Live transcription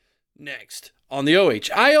Next, on the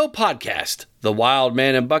OHIO podcast, the Wild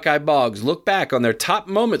Man and Buckeye Boggs look back on their top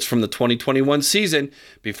moments from the 2021 season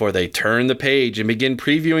before they turn the page and begin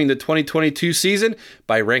previewing the 2022 season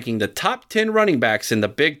by ranking the top 10 running backs in the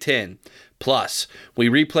Big Ten. Plus, we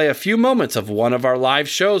replay a few moments of one of our live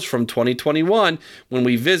shows from 2021 when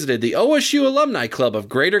we visited the OSU Alumni Club of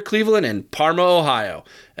Greater Cleveland and Parma, Ohio.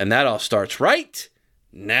 And that all starts right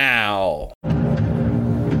now.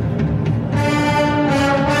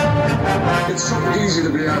 It's so easy to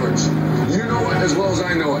be average. You know it as well as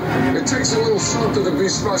I know it. It takes a little something to be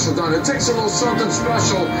special, Don. It takes a little something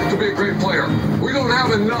special to be a great player. We don't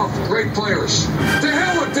have enough great players. To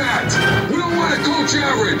hell with that! We don't want to coach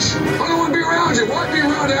average. I don't want to be around you. Why be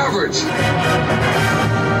around average?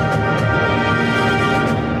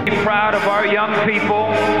 Proud of our young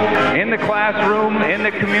people in the classroom, in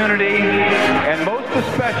the community, and most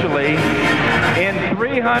especially in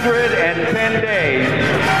 310 days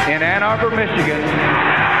in Ann Arbor, Michigan,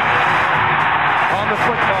 on the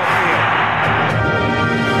football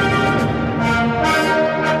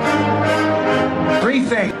field. Three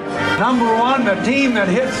things. Number one, the team that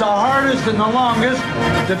hits the hardest and the longest,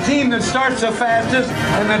 the team that starts the fastest,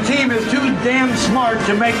 and the team is too damn smart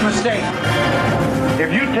to make mistakes.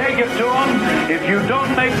 If you take it to them, if you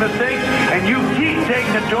don't make mistakes, and you keep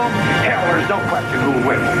taking it to them, hell, there's no question who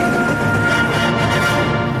wins.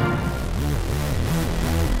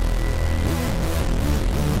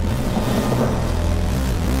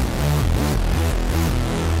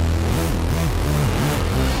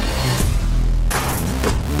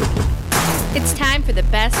 It's time for the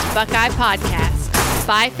best Buckeye podcast.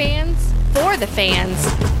 By fans, for the fans,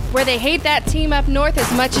 where they hate that team up north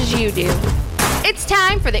as much as you do. It's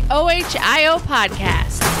time for the OHIO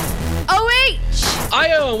podcast.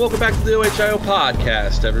 OHIO, and welcome back to the OHIO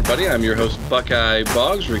podcast, everybody. I'm your host, Buckeye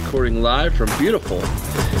Boggs, recording live from beautiful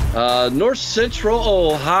North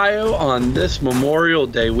Central Ohio on this Memorial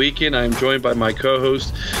Day weekend. I'm joined by my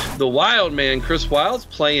co-host, the Wild Man, Chris Wilds,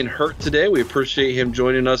 playing hurt today. We appreciate him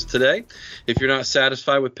joining us today. If you're not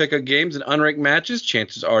satisfied with pickup games and unranked matches,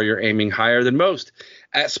 chances are you're aiming higher than most.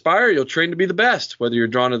 At Spire, you'll train to be the best, whether you're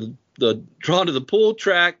drawn to the pool,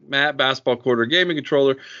 track, mat, basketball court, or gaming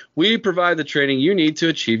controller. We provide the training you need to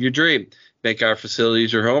achieve your dream. Make our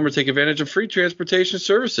facilities your home or take advantage of free transportation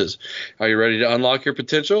services. Are you ready to unlock your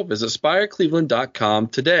potential? Visit SpireCleveland.com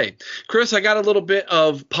today. Chris, I got a little bit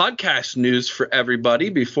of podcast news for everybody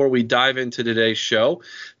before we dive into today's show.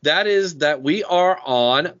 That is that we are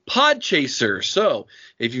on Podchaser. So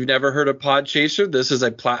if you've never heard of Podchaser, this is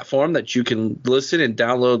a platform that you can listen and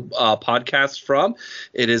download podcasts from.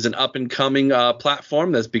 It is an up-and-coming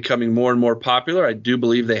platform that's becoming more and more popular. I do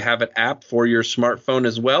believe they have an app for your smartphone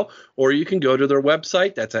as well, or you can go to their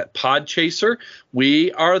website. That's at Podchaser.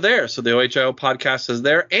 We are there. So the OHIO podcast is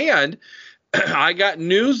there. And I got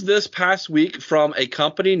news this past week from a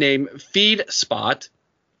company named FeedSpot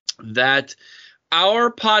that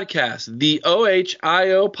our podcast, the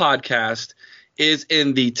OHIO podcast, is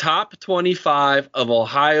in the top 25 of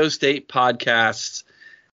Ohio State podcasts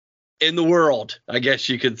in the world, I guess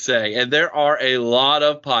you could say. And there are a lot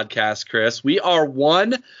of podcasts, Chris. We are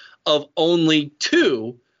one of only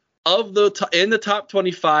two of in the top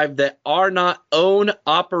 25 that are not owned,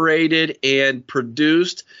 operated, and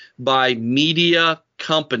produced by media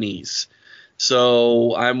companies.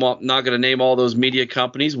 So I'm not going to name all those media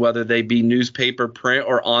companies, whether they be newspaper, print,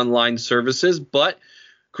 or online services. But,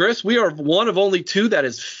 Chris, we are one of only two that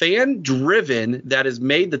is fan-driven, that has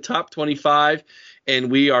made the top 25,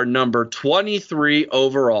 and we are number 23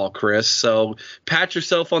 overall, Chris. So pat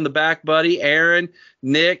yourself on the back, buddy. Aaron,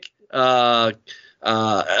 Nick, we've got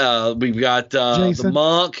the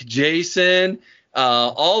Monk, Jason,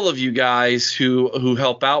 all of you guys who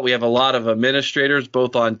help out. We have a lot of administrators,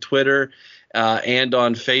 both on Twitter and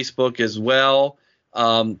on Facebook as well.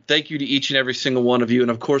 Thank you to each and every single one of you.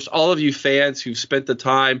 And, of course, all of you fans who've spent the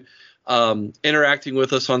time interacting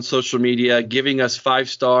with us on social media, giving us 5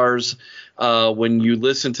 stars when you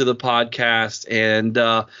listen to the podcast. And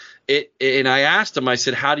and I asked them, I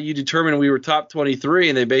said, how do you determine we were top 23?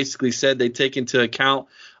 And they basically said they take into account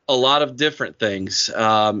a lot of different things.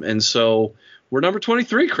 And so we're number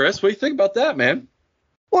 23, Chris. What do you think about that, man?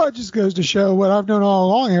 Well, it just goes to show what I've known all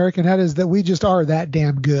along, Eric, and that is that we just are that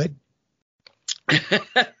damn good.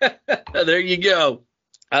 There you go.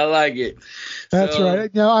 I like it. That's right.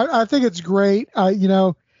 I think it's great.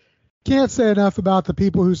 Can't say enough about the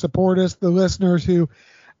people who support us, the listeners who,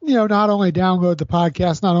 not only download the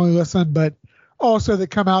podcast, not only listen, but also that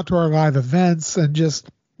come out to our live events and just,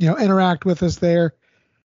 interact with us there.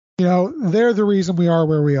 They're the reason we are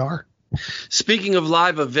where we are. Speaking of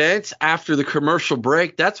live events, after the commercial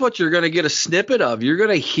break, that's what you're going to get a snippet of. You're going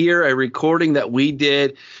to hear a recording that we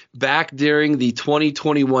did back during the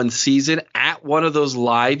 2021 season at one of those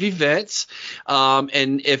live events.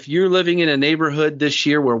 And if you're living in a neighborhood this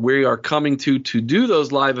year where we are coming to do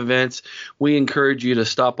those live events, we encourage you to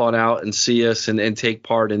stop on out and see us and take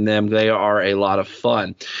part in them. They are a lot of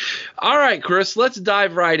fun. All right, Chris, let's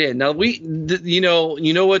dive right in. Now, you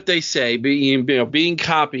know what they say, being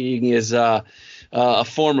copying is a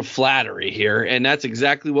form of flattery here, and that's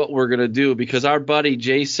exactly what we're going to do, because our buddy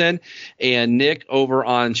Jason and Nick over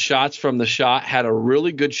on Shots from the Shot had a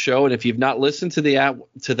really good show, and if you've not listened to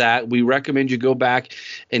that, we recommend you go back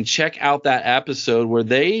and check out that episode where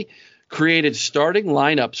they created starting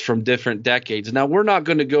lineups from different decades. Now, we're not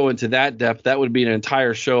going to go into that depth. That would be an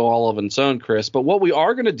entire show all of its own, Chris. But what we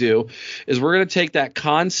are going to do is we're going to take that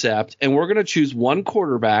concept and we're going to choose one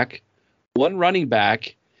quarterback, one running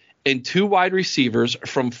back, and two wide receivers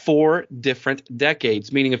from 4 different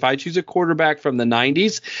decades. Meaning if I choose a quarterback from the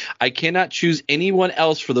 90s, I cannot choose anyone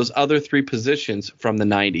else for those other 3 positions from the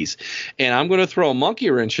 90s. And I'm going to throw a monkey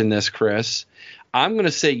wrench in this, Chris. I'm going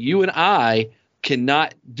to say you and I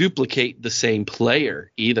cannot duplicate the same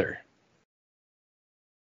player either.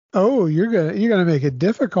 Oh, you're gonna make it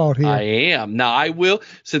difficult here. I am. Now I will,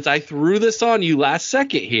 since I threw this on you last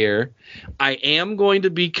second here, I am going to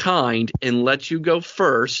be kind and let you go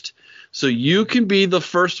first, so you can be the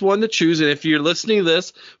first one to choose. And if you're listening to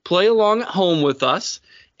this, play along at home with us,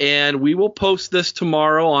 and we will post this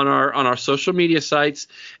tomorrow on our social media sites,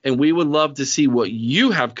 and we would love to see what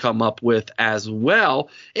you have come up with as well.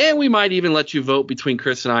 And we might even let you vote between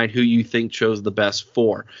Chris and I who you think chose the best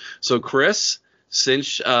 4. So, Chris,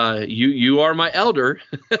 since you are my elder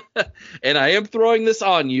and I am throwing this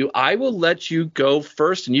on you, I will let you go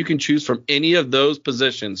first, and you can choose from any of those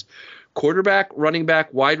positions: quarterback, running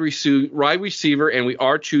back, wide receiver, and we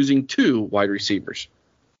are choosing 2 wide receivers.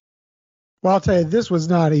 Well, I'll tell you, this was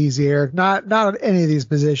not easy, Eric. Not on any of these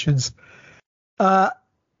positions. I'll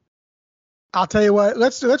tell you what.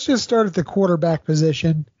 Let's just start at the quarterback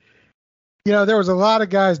position. You know, there was a lot of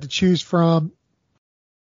guys to choose from.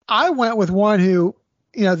 I went with one who,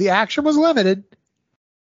 the action was limited.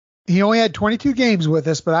 He only had 22 games with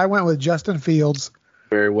us, but I went with Justin Fields.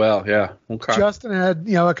 Very well, yeah. Okay. Justin had,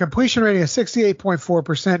 a completion rating of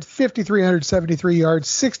 68.4%, 5,373 yards,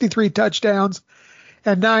 63 touchdowns,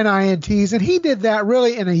 and 9 INTs. And he did that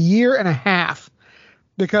really in a year and a half,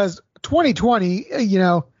 because 2020,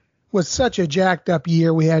 was such a jacked up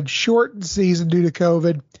year. We had shortened season due to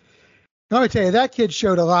COVID. Let me tell you, that kid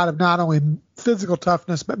showed a lot of not only physical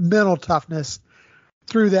toughness, but mental toughness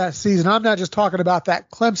through that season. I'm not just talking about that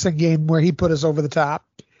Clemson game where he put us over the top.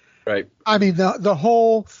 Right. I mean, the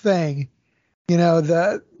whole thing,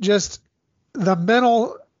 the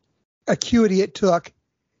mental acuity it took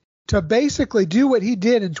to basically do what he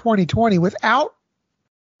did in 2020 without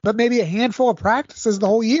but maybe a handful of practices the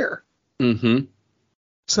whole year. Mm-hmm.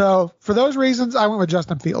 So for those reasons, I went with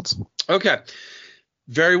Justin Fields. Okay.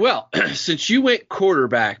 Very well. Since you went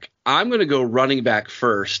quarterback, I'm going to go running back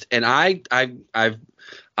first, and I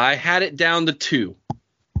had it down to 2.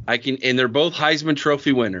 And they're both Heisman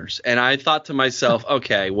Trophy winners. And I thought to myself,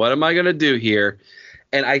 okay, what am I going to do here?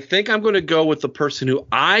 And I think I'm going to go with the person who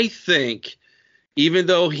I think, even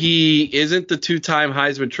though he isn't the 2-time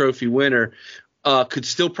Heisman Trophy winner, could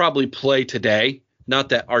still probably play today. Not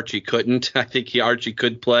that Archie couldn't. I think Archie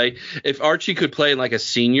could play. If Archie could play in like a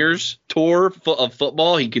seniors tour of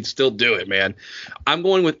football, he could still do it, man. I'm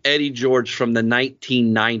going with Eddie George from the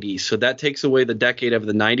 1990s. So that takes away the decade of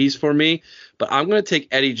the 90s for me. But I'm going to take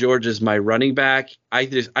Eddie George as my running back. I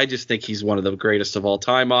just think he's one of the greatest of all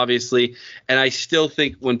time, obviously. And I still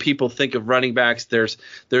think when people think of running backs, there's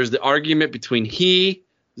the argument between he,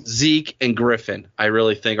 Zeke, and Griffin, I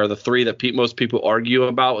really think are the 3 that most people argue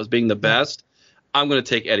about as being the best. I'm going to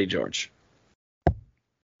take Eddie George.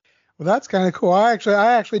 Well, that's kind of cool. I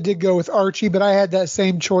actually did go with Archie, but I had that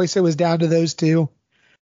same choice. It was down to those 2.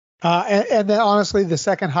 And then honestly, the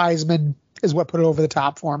second Heisman is what put it over the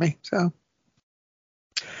top for me. So,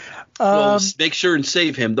 well, make sure and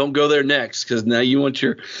save him. Don't go there next, because now you want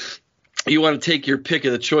to take your pick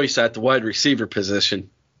of the choice at the wide receiver position.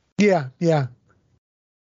 Yeah.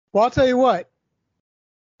 Well, I'll tell you what.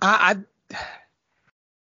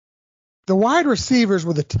 The wide receivers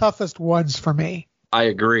were the toughest ones for me. I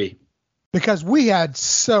agree. Because we had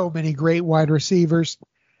so many great wide receivers.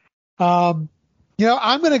 I'm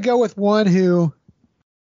going to go with one who,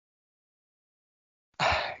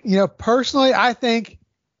 personally, I think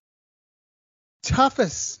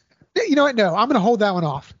toughest. You know what? No, I'm going to hold that one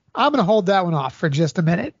off. For just a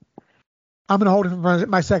minute. I'm going to hold him for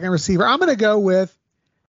my second receiver. I'm going to go with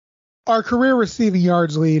our career receiving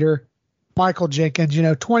yards leader, Michael Jenkins.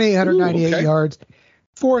 2,898 yards,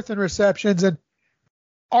 fourth in receptions, and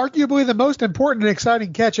arguably the most important and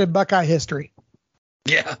exciting catch in Buckeye history.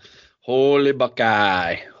 Yeah. Holy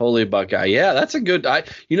Buckeye. Yeah, that's a good.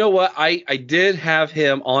 You know what? I did have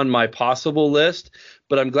him on my possible list,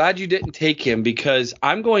 but I'm glad you didn't take him because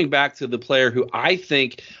I'm going back to the player who I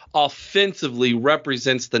think offensively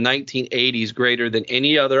represents the 1980s greater than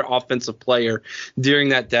any other offensive player during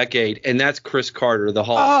that decade, and that's Chris Carter, the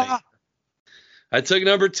Hall of Fame. I took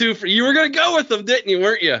number 2 for you. Were going to go with him, didn't you?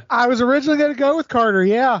 Weren't you? I was originally going to go with Carter.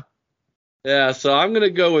 Yeah. Yeah, so I'm going to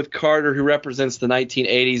go with Carter, who represents the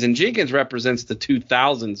 1980s, and Jenkins represents the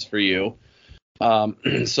 2000s for you.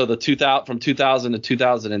 So the from 2000 to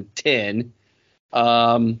 2010.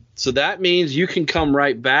 So that means you can come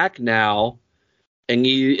right back now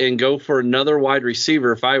and go for another wide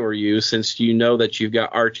receiver if I were you, since you know that you've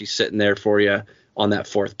got Archie sitting there for you on that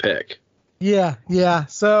 4th pick. Yeah.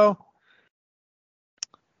 So,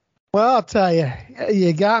 well, I'll tell you,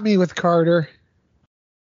 you got me with Carter.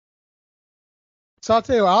 So I'll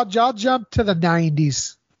tell you what, I'll jump to the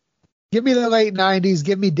 90s. Give me the late 90s.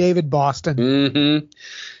 Give me David Boston. Mm-hmm.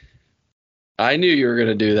 I knew you were going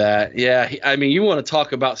to do that. Yeah, I mean, you want to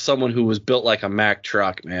talk about someone who was built like a Mack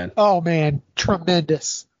truck, man. Oh, man,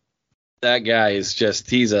 tremendous. That guy is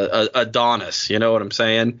he's a Adonis, you know what I'm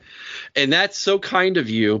saying? And that's so kind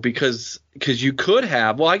of you because you could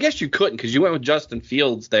have, well, I guess you couldn't because you went with Justin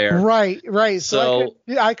Fields there. Right. So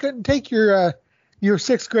I couldn't take your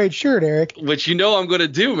 6th grade shirt, Eric. Which I'm going to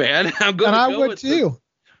do, man. I would too.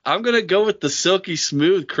 I'm going to go with the silky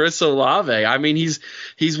smooth Chris Olave. I mean, he's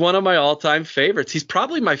one of my all-time favorites. He's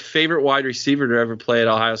probably my favorite wide receiver to ever play at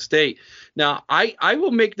Ohio State. Now, I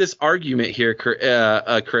will make this argument here, Chris,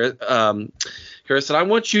 and I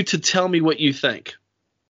want you to tell me what you think.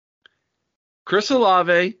 Chris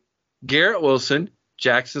Olave, Garrett Wilson,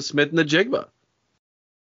 Jackson Smith, and the Jigba.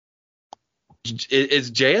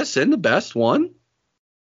 Is JSN the best one?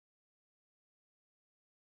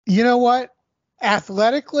 You know what?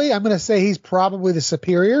 Athletically, I'm going to say he's probably the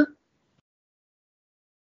superior.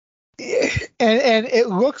 And it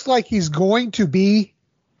looks like he's going to be,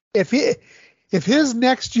 if his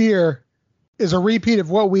next year is a repeat of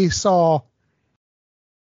what we saw,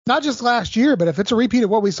 not just last year, but if it's a repeat of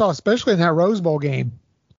what we saw, especially in that Rose Bowl game,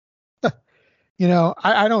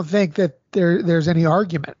 I don't think that there's any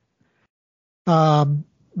argument.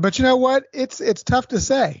 But you know what? It's tough to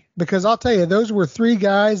say because I'll tell you, those were 3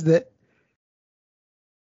 guys that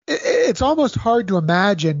it's almost hard to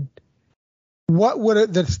imagine what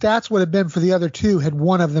the stats would have been for the other 2 had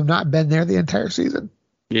one of them not been there the entire season.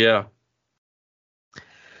 Yeah.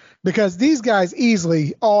 Because these guys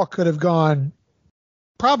easily all could have gone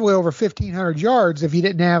probably over 1,500 yards if you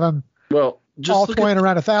didn't have them all toying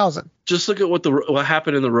around 1,000. Just look at what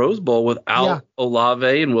happened in the Rose Bowl without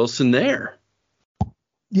Olave and Wilson there.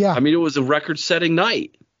 Yeah. I mean, it was a record-setting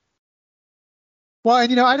night. Well,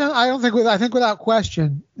 and I think without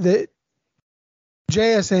question that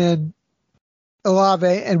JSN, Olave,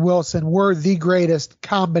 and Wilson were the greatest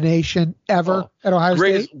combination ever at Ohio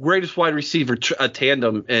State. Greatest wide receiver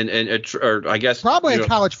tandem, or I guess probably in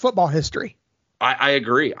college football history. I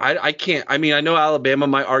agree. I can't. I mean, I know Alabama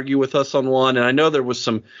might argue with us on one, and I know there was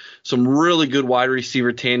some really good wide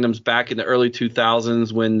receiver tandems back in the early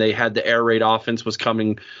 2000s when they had the air raid offense was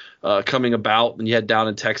coming about, and you had down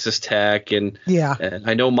in Texas Tech, and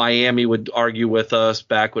I know Miami would argue with us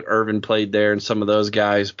back when Irvin played there and some of those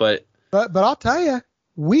guys, but I'll tell you,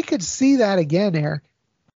 we could see that again, Eric.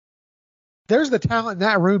 There's the talent in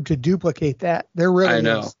that room to duplicate that. There really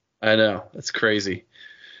is. I know. That's crazy.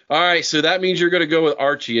 All right, so that means you're going to go with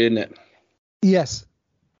Archie, isn't it? Yes.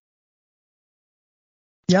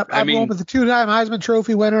 Yep, I'm going with the 2-time Heisman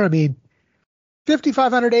Trophy winner. I mean,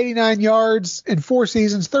 5,589 yards in 4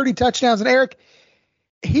 seasons, 30 touchdowns. And Eric,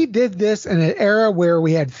 he did this in an era where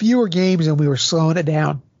we had fewer games and we were slowing it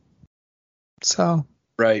down. So.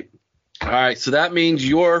 Right. All right, so that means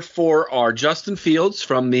your 4 are Justin Fields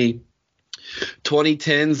from the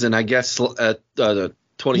 2010s and I guess the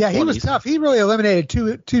 2020s. Yeah, he was tough. He really eliminated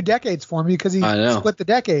two decades for me because he split the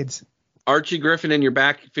decades. Archie Griffin in your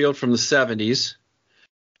backfield from the 70s.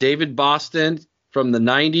 David Boston from the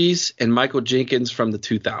 90s and Michael Jenkins from the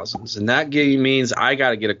 2000s. And that game means I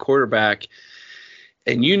got to get a quarterback.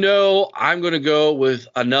 And I'm going to go with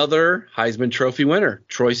another Heisman Trophy winner,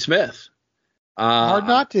 Troy Smith. Hard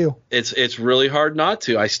not to. It's really hard not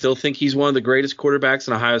to. I still think he's one of the greatest quarterbacks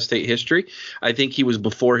in Ohio State history. I think he was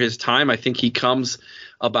before his time. I think he comes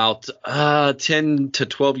about 10 to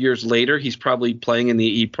 12 years later, he's probably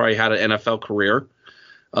he probably had an NFL career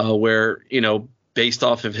where, based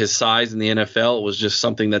off of his size in the NFL, it was just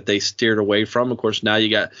something that they steered away from. Of course, now you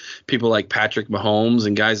got people like Patrick Mahomes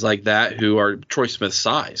and guys like that who are Troy Smith's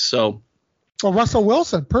size. So, well, Russell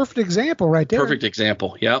Wilson, perfect example right there. Perfect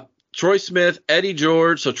example, yeah. Troy Smith, Eddie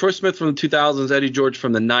George. So Troy Smith from the 2000s, Eddie George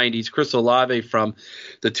from the 90s, Chris Olave from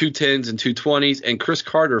the 2010s and 2020s, and Chris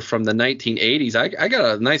Carter from the 1980s. I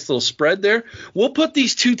got a nice little spread there. We'll put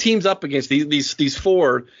these two teams up against these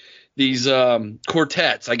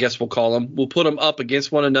quartets, I guess we'll call them. We'll put them up against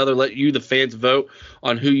one another, let you, the fans, vote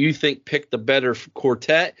on who you think picked the better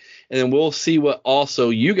quartet, and then we'll see what also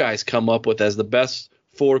you guys come up with as the best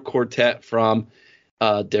four quartet from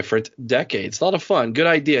different decades. A lot of fun. Good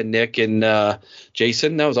idea, Nick and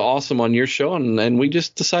Jason. That was awesome on your show, and we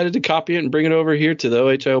just decided to copy it and bring it over here to the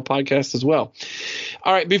OHIO podcast as well.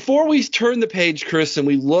 All right, before we turn the page, Chris, and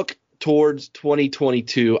we look towards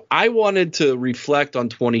 2022, I wanted to reflect on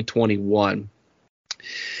 2021.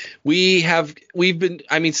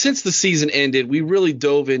 Since the season ended, we really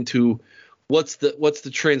dove into what's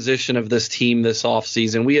the transition of this team this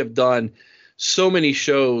offseason. We have done so many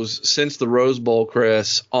shows since the Rose Bowl,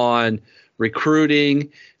 Chris, on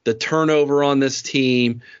recruiting, the turnover on this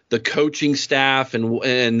team, the coaching staff,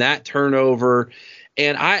 and that turnover.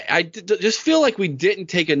 And I just feel like we didn't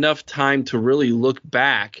take enough time to really look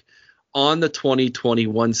back on the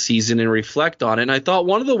 2021 season and reflect on it. And I thought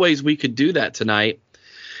one of the ways we could do that tonight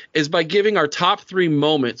is by giving our top 3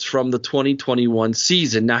 moments from the 2021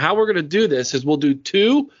 season. Now, how we're going to do this is we'll do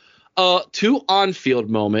two on-field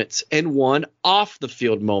moments and one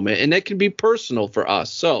off-the-field moment, and that can be personal for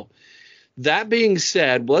us. So that being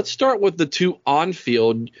said, let's start with the 2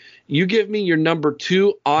 on-field. You give me your number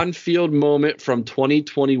 2 on-field moment from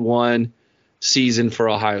 2021 season for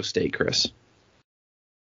Ohio State, Chris.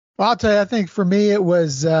 Well, I'll tell you, I think for me it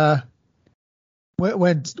was when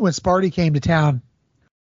Sparty came to town.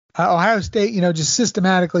 Ohio State, just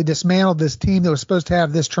systematically dismantled this team that was supposed to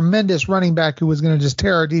have this tremendous running back who was going to just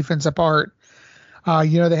tear our defense apart.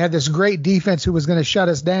 They had this great defense who was going to shut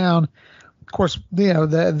us down. Of course,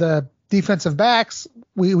 the defensive backs,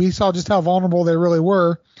 we saw just how vulnerable they really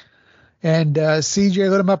were. And CJ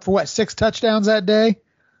lit them up for 6 touchdowns that day,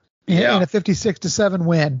 and a 56-7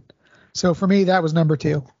 win. So for me, that was number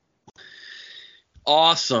 2.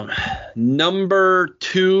 Awesome. Number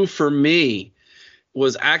 2 for me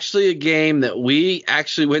was actually a game that we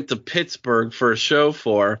actually went to Pittsburgh for a show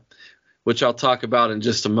for, which I'll talk about in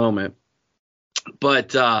just a moment.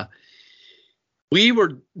 But we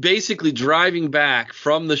were basically driving back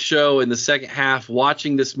from the show in the second half,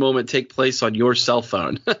 watching this moment take place on your cell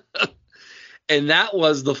phone. And that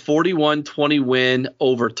was the 41-20 win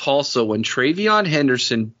over Tulsa when TreVeyon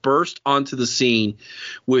Henderson burst onto the scene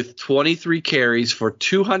with 23 carries for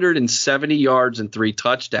 270 yards and 3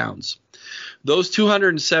 touchdowns. Those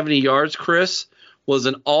 270 yards, Chris, was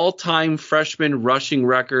an all-time freshman rushing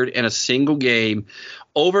record in a single game,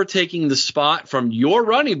 overtaking the spot from your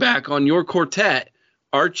running back on your quartet,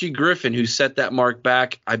 Archie Griffin, who set that mark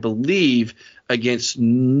back, I believe, against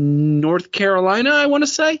North Carolina, I want to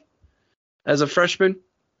say, as a freshman.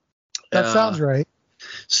 That sounds right.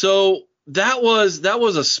 So that was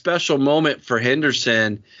a special moment for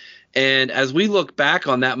Henderson. And as we look back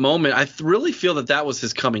on that moment, I really feel that was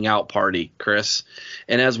his coming out party, Chris.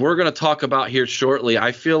 And as we're going to talk about here shortly,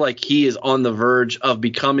 I feel like he is on the verge of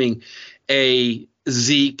becoming a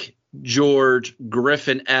Zeke, George,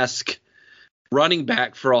 Griffin-esque running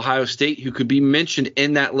back for Ohio State who could be mentioned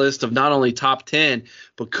in that list of not only top 10,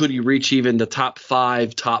 but could he reach even the top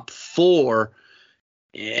 5, top 4,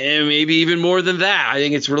 and maybe even more than that. I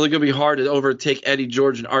think it's really going to be hard to overtake Eddie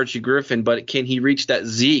George and Archie Griffin, but can he reach that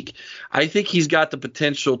Zeke? I think he's got the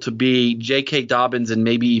potential to be J.K. Dobbins and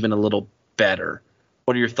maybe even a little better.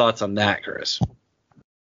 What are your thoughts on that, Chris?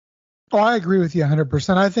 Oh, I agree with you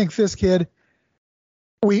 100%. I think this kid,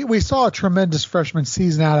 we saw a tremendous freshman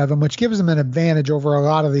season out of him, which gives him an advantage over a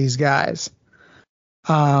lot of these guys.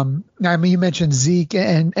 You mentioned Zeke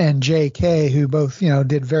and J.K., who both,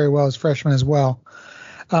 did very well as freshmen as well.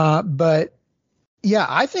 But yeah,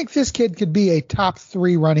 I think this kid could be a top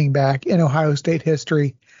 3 running back in Ohio State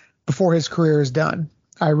history before his career is done.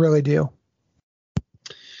 I really do.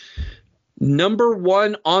 Number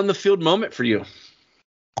 1 on the field moment for you.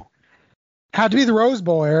 Had to be the Rose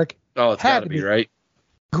Bowl, Eric. Oh, it's got to be, right?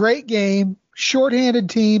 Great game, shorthanded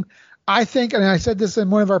team. I think, and I said this in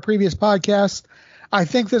one of our previous podcasts, I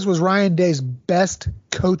think this was Ryan Day's best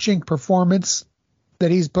coaching performance that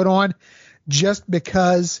he's put on, just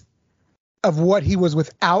because of what he was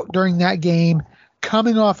without during that game,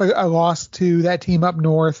 coming off a loss to that team up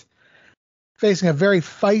north, facing a very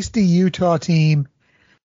feisty Utah team.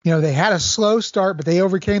 You know, they had a slow start, but they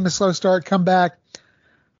overcame the slow start, come back,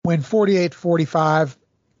 win 48-45.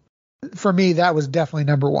 For me, that was definitely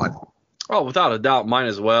number one. Oh, without a doubt, mine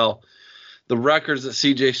as well. The records that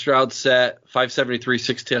C.J. Stroud set, 573,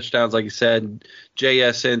 6 touchdowns, like you said.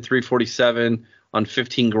 JSN, 347 on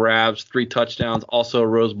 15 grabs, 3 touchdowns, also a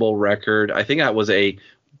Rose Bowl record. I think that was a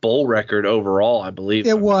bowl record overall, I believe.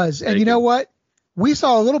 It was. And you know what? We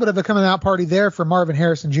saw a little bit of a coming out party there for Marvin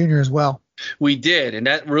Harrison Jr. as well. We did, and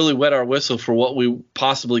that really wet our whistle for what we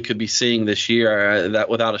possibly could be seeing this year, that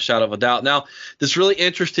without a shadow of a doubt. Now, it's really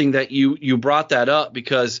interesting that you brought that up,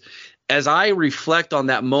 because as I reflect on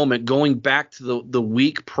that moment, going back to the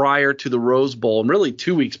week prior to the Rose Bowl, and really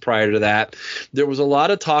 2 weeks prior to that, there was a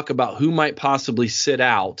lot of talk about who might possibly sit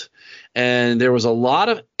out. And there was a lot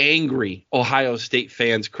of angry Ohio State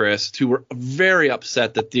fans, Chris, who were very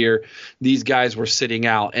upset that these guys were sitting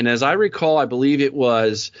out. And as I recall, I believe it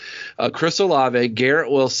was Chris Olave,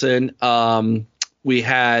 Garrett Wilson. We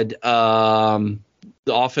had the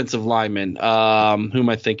offensive lineman. Who am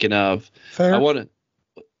I thinking of? Fair. What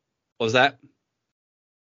was that?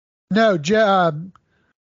 No,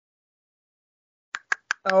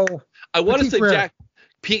 I want to say Ferrer. Jack.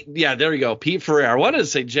 Pete, yeah, there we go. Pete Ferrer. I wanted to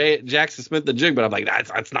say Jackson Smith the Jig, but I'm like,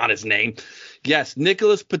 that's not his name. Yes,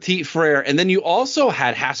 Nicholas Petit Frere. And then you also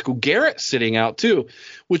had Haskell Garrett sitting out too,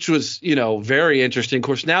 which was, very interesting. Of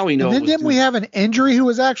course, now we know. And then didn't we have an injury who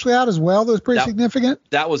was actually out as well that was pretty significant?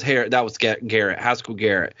 That was Garrett, Haskell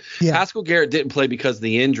Garrett. Yeah. Haskell Garrett didn't play because of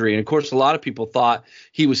the injury. And, of course, a lot of people thought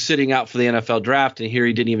he was sitting out for the NFL draft, and here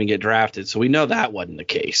he didn't even get drafted. So we know that wasn't the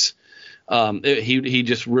case. He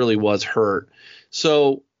just really was hurt.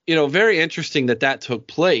 So, very interesting that took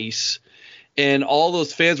place, and all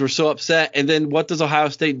those fans were so upset. And then what does Ohio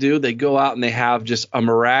State do? They go out and they have just a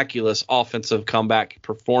miraculous offensive comeback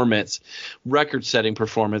performance, record-setting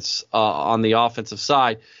performance on the offensive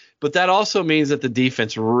side. But that also means that the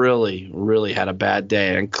defense really, really had a bad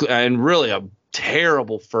day and really a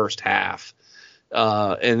terrible first half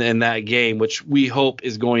in that game, which we hope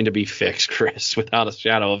is going to be fixed, Chris, without a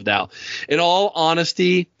shadow of doubt. In all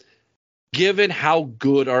honesty, given how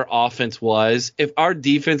good our offense was, if our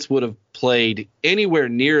defense would have played anywhere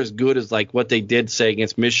near as good as like what they did, say,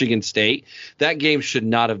 against Michigan State, that game should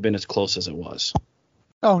not have been as close as it was.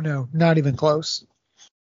 Oh, no, not even close.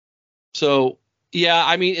 So, yeah,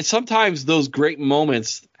 I mean, sometimes those great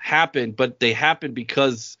moments happen, but they happen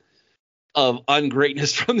because of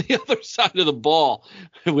ungreatness from the other side of the ball,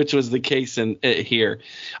 which was the case here.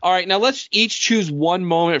 All right, now let's each choose one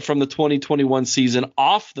moment from the 2021 season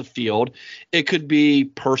off the field. It could be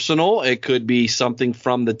personal, it could be something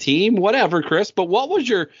from the team, whatever, Chris. But what was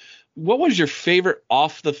your favorite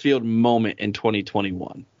off the field moment in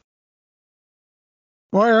 2021?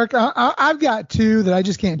 Well, Eric, I've got two that I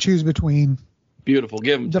just can't choose between. Beautiful,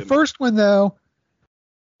 give them the first one, though,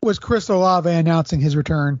 was Chris Olave announcing his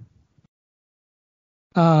return.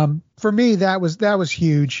 For me, that was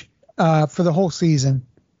huge for the whole season.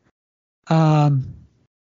 And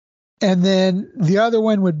then the other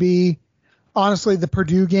one would be, honestly, the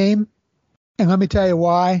Purdue game. And let me tell you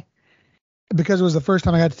why. Because it was the first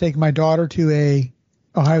time I got to take my daughter to a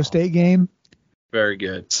Ohio State game. Very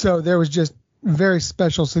good. So there was just very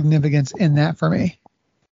special significance in that for me.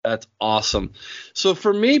 That's awesome. So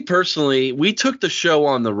for me personally, we took the show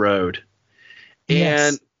on the road.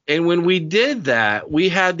 Yes. And when we did that, we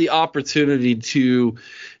had the opportunity to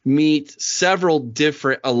meet several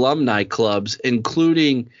different alumni clubs,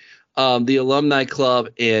 including the alumni club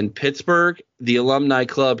in Pittsburgh, the alumni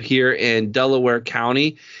club here in Delaware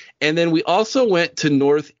County. And then we also went to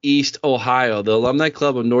Northeast Ohio, the alumni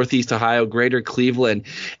club of Northeast Ohio, Greater Cleveland.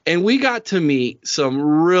 And we got to meet some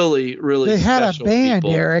really, really special people. They had a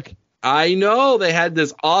band, Eric. I know. They had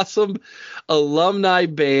this awesome alumni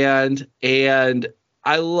band, and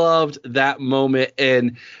I loved that moment.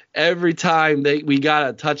 And every time we got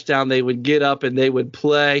a touchdown, they would get up and they would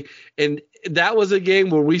play. And that was a game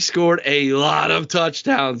where we scored a lot of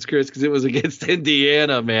touchdowns, Chris, because it was against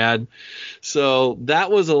Indiana, man. So that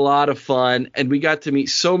was a lot of fun. And we got to meet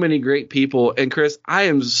so many great people. And, Chris, I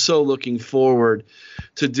am so looking forward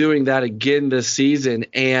to doing that again this season.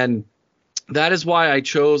 And that is why I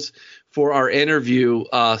chose for our interview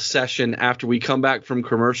session after we come back from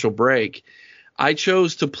commercial break, I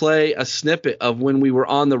chose to play a snippet of when we were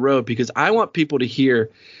on the road, because I want people to hear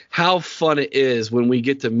how fun it is when we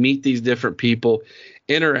get to meet these different people,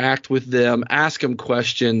 interact with them, ask them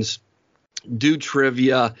questions, do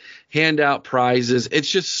trivia, hand out prizes. It's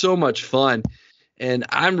just so much fun. And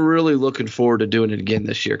I'm really looking forward to doing it again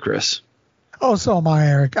this year, Chris. Oh, so am I,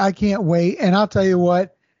 Eric. I can't wait. And I'll tell you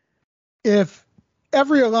what, if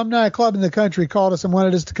every alumni club in the country called us and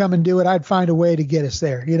wanted us to come and do it, I'd find a way to get us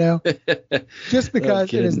there, just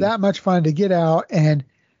because it is that much fun to get out and,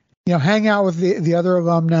 hang out with the other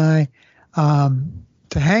alumni,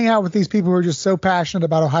 to hang out with these people who are just so passionate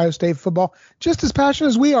about Ohio State football, just as passionate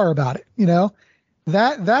as we are about it.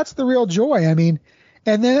 That's the real joy. I mean,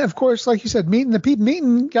 and then of course, like you said,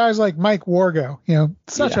 meeting guys like Mike Wargo,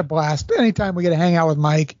 such a blast. Anytime we get to hang out with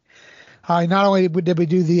Mike, not only did we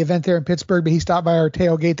do the event there in Pittsburgh, but he stopped by our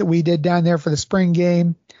tailgate that we did down there for the spring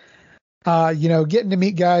game. Getting to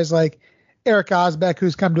meet guys like Eric Osbeck,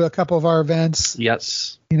 who's come to a couple of our events.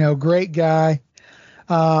 Yes. Great guy.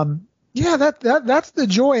 That's the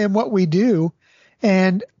joy in what we do.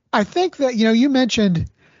 And I think that, you mentioned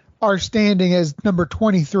our standing as number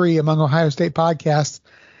 23 among Ohio State podcasts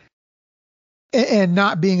and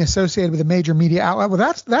not being associated with a major media outlet. Well,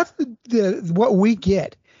 that's the what we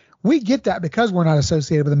get. We get that because we're not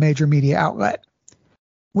associated with a major media outlet.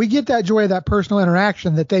 We get that joy of that personal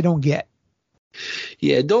interaction that they don't get.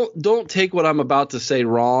 Yeah, don't take what I'm about to say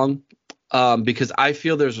wrong, because I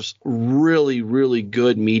feel there's really, really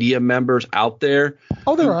good media members out there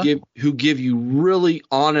who give you really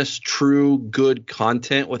honest, true, good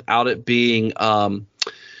content without it being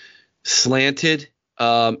slanted.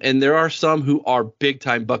 And there are some who are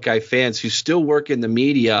big-time Buckeye fans who still work in the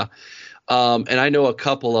media. And I know a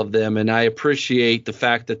couple of them, and I appreciate the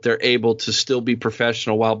fact that they're able to still be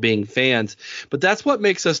professional while being fans. But that's what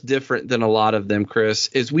makes us different than a lot of them, Chris,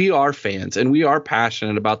 is we are fans, and we are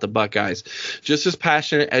passionate about the Buckeyes, just as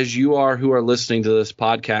passionate as you are who are listening to this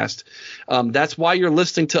podcast. That's why you're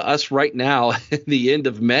listening to us right now at the end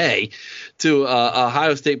of May to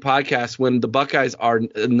Ohio State podcast when the Buckeyes are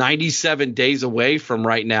 97 days away from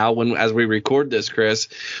right now, as we record this, Chris,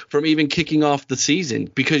 from even kicking off the season,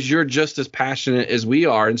 because you're just as passionate as we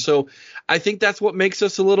are. And so I think that's what makes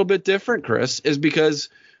us a little bit different, Chris, is because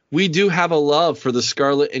we do have a love for the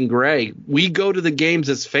Scarlet and Gray. We go to the games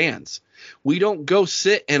as fans. We don't go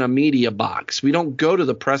sit in a media box. We don't go to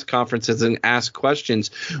the press conferences and ask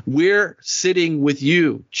questions. We're sitting with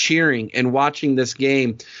you, cheering and watching this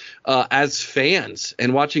game as fans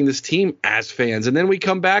and watching this team as fans. And then we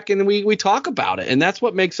come back and we talk about it. And that's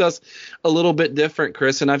what makes us a little bit different,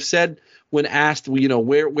 Chris. And I've said, when asked, where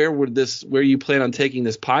you plan on taking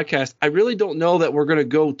this podcast, I really don't know that we're going to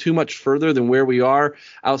go too much further than where we are,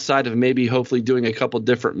 outside of maybe hopefully doing a couple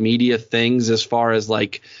different media things, as far as or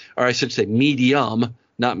I should say medium,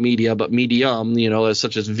 not media, but medium,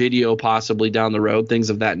 such as video possibly down the road, things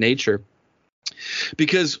of that nature.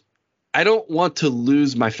 Because I don't want to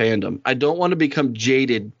lose my fandom. I don't want to become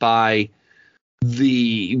jaded by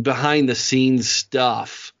the behind the scenes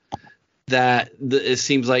stuff that it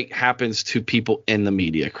seems like happens to people in the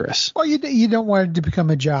media, Chris. Well, you don't want it to become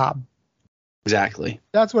a job. Exactly.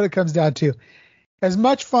 That's what it comes down to. As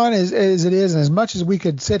much fun as it is, and as much as we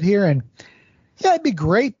could sit here and, it'd be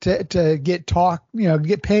great to get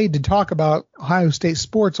paid to talk about Ohio State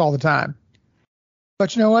sports all the time.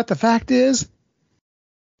 But you know what? The fact is,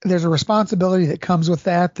 there's a responsibility that comes with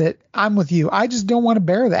that I'm with you. I just don't want to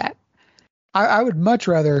bear that. I would much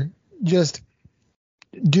rather just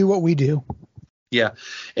do what we do. Yeah.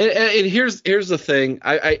 And here's the thing.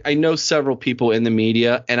 I know several people in the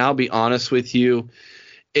media, and I'll be honest with you,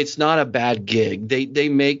 it's not a bad gig. They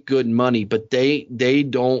make good money, but they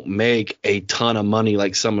don't make a ton of money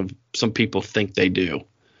like some people think they do.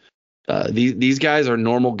 These guys are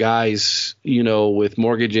normal guys, with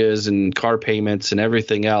mortgages and car payments and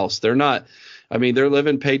everything else. They're not, they're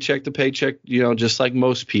living paycheck to paycheck, just like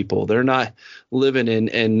most people. They're not living in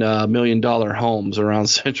 $1 million homes around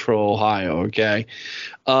Central Ohio. Okay.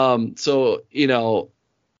 So,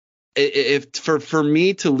 if for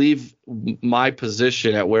me to leave my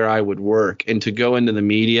position at where I would work and to go into the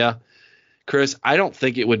media, Chris, I don't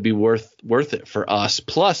think it would be worth it for us.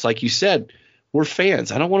 Plus, like you said, we're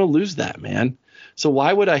fans. I don't want to lose that, man. So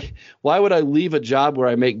why would I leave a job where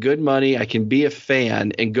I make good money, I can be a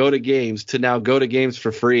fan and go to games, to now go to games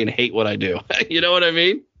for free and hate what I do? You know what I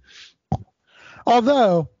mean?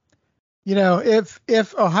 Although,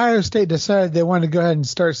 if Ohio State decided they wanted to go ahead and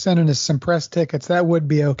start sending us some press tickets, that would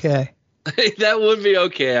be okay. That would be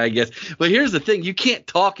okay, I guess. But here's the thing. You can't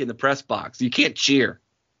talk in the press box. You can't cheer.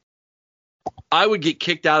 I would get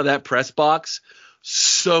kicked out of that press box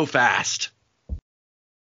so fast.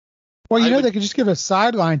 Well, they could just give us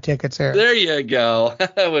sideline tickets here. There you go.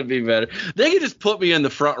 That would be better. They could just put me in the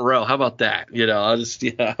front row. How about that? I'll just,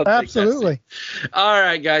 I'll absolutely. All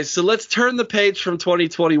right, guys. So let's turn the page from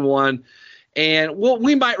 2021 And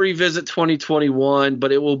we might revisit 2021,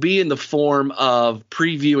 but it will be in the form of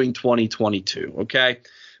previewing 2022, okay?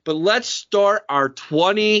 But let's start our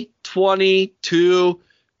 2022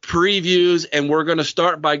 previews, and we're going to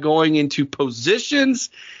start by going into positions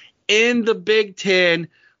in the Big Ten.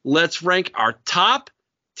 Let's rank our top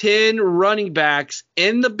 10 running backs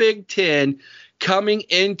in the Big Ten coming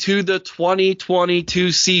into the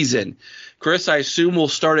 2022 season. Chris, I assume we'll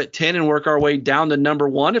start at 10 and work our way down to number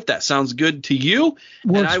 1, if that sounds good to you.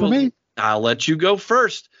 Works for me. I'll let you go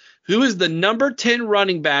first. Who is the number 10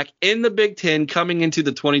 running back in the Big Ten coming into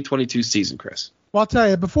the 2022 season, Chris? Well, I'll tell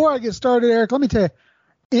you, before I get started, Eric, let me tell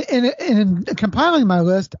you, in compiling my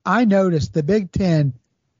list, I noticed the Big Ten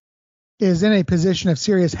is in a position of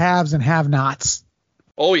serious haves and have-nots.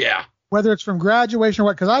 Oh, yeah. Whether it's from graduation or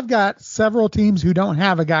what, because I've got several teams who don't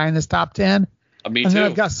have a guy in this top 10. Me and too. then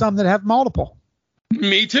I've got some that have multiple.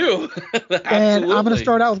 Me too. And I'm going to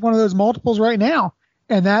start out with one of those multiples right now,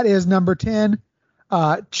 and that is number 10,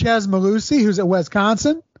 Chez Mellusi, who's at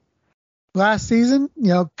Wisconsin. Last season,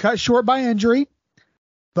 cut short by injury,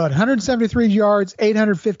 but 173 yards,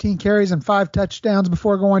 815 carries, and 5 touchdowns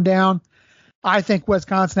before going down. I think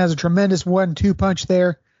Wisconsin has a tremendous 1-2 punch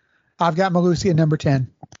there. I've got Mellusi at number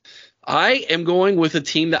 10. I am going with a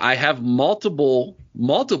team that I have multiple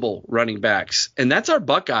running backs, and that's our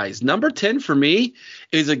Buckeyes. Number 10 for me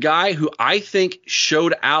is a guy who I think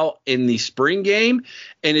showed out in the spring game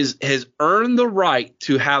and has earned the right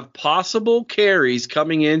to have possible carries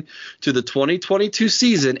coming in to the 2022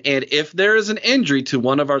 season. And if there is an injury to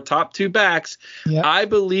one of our top 2 backs, I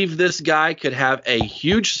believe this guy could have a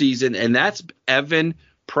huge season, and that's Evan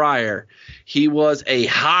Pryor. He was a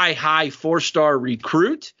high 4-star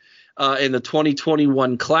recruit in the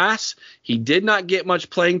 2021 class. He did not get much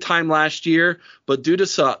playing time last year, but due to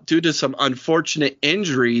some unfortunate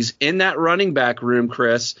injuries in that running back room,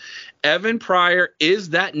 Chris, Evan Pryor is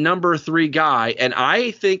that number 3 guy, and I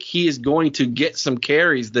think he is going to get some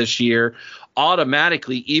carries this year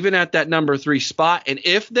automatically, even at that number 3 spot. And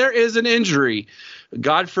if there is an injury,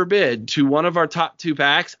 God forbid, to one of our top 2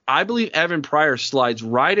 backs, I believe Evan Pryor slides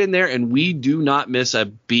right in there, and we do not miss a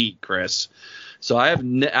beat, Chris. So I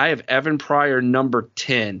have Evan Pryor number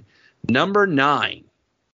 10. Number 9.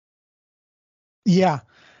 Yeah.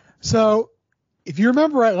 So if you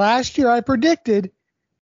remember right, last year I predicted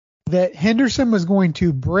that Henderson was going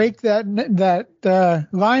to break that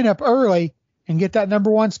lineup early and get that number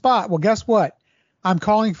 1 spot. Well, guess what? I'm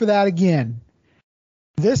calling for that again.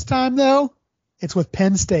 This time, though, it's with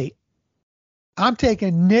Penn State. I'm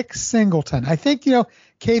taking Nick Singleton. I think,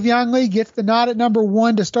 Kayvon Lee gets the nod at number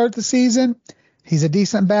 1 to start the season. He's a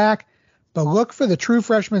decent back, but look for the true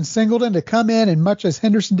freshman Singleton to come in, and much as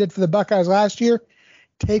Henderson did for the Buckeyes last year,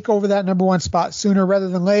 take over that number 1 spot sooner rather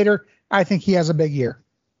than later. I think he has a big year.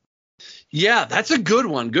 Yeah, that's a good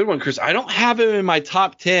one. Good one, Chris. I don't have him in my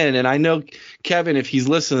top 10, and I know Kevin, if he's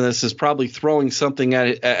listening to this, is probably throwing something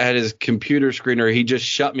at his computer screen, or he just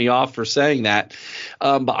shut me off for saying that.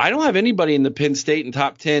 But I don't have anybody in the Penn State in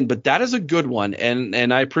top 10, but that is a good one,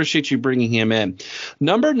 and I appreciate you bringing him in.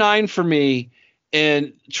 Number 9 for me,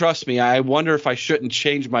 and trust me, I wonder if I shouldn't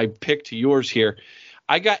change my pick to yours here.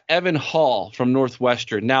 I got Evan Hall from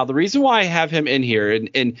Northwestern. Now, the reason why I have him in here,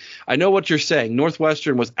 and I know what you're saying,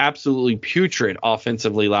 Northwestern was absolutely putrid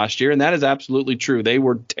offensively last year, and that is absolutely true. They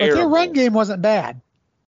were terrible. But their run game wasn't bad.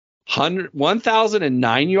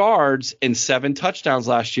 1,009 yards and 7 touchdowns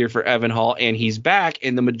last year for Evan Hall, and he's back,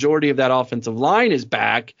 and the majority of that offensive line is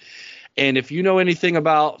back. And if you know anything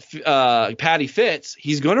about Patty Fitz,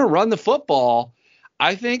 he's going to run the football.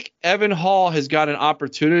 I think Evan Hall has got an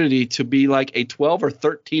opportunity to be like a 1,200 or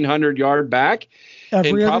 1,300 yard back.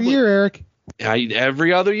 Every other year, Eric.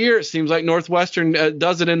 Every other year. It seems like Northwestern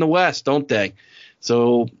does it in the West, don't they?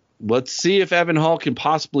 So let's see if Evan Hall can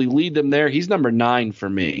possibly lead them there. He's number 9 for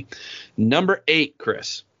me. Number 8,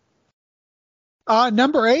 Chris.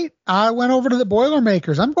 Number 8, I went over to the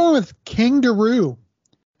Boilermakers. I'm going with King Doerue.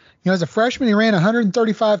 As a freshman, he ran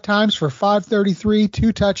 135 times for 533,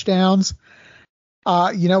 2 touchdowns.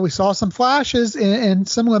 We saw some flashes in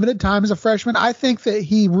some limited time as a freshman. I think that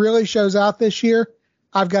he really shows out this year.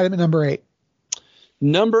 I've got him at number 8.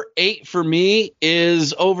 Number 8 for me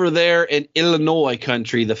is over there in Illinois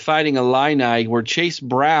country, the Fighting Illini, where Chase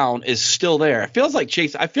Brown is still there. I feel like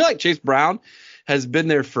Chase Brown has been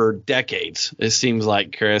there for decades, it seems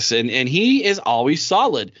like, Chris, and he is always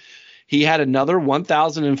solid. He had another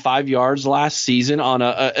 1,005 yards last season on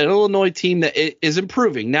an Illinois team that is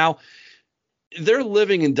improving. Now, they're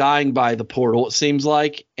living and dying by the portal, it seems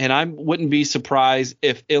like, and I wouldn't be surprised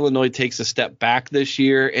if Illinois takes a step back this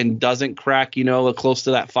year and doesn't crack, close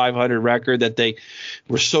to that 500 record that they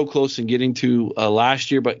were so close in getting to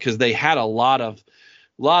last year, but because they had a lot of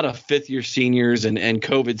fifth-year seniors and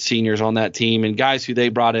COVID seniors on that team and guys who they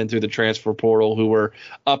brought in through the transfer portal who were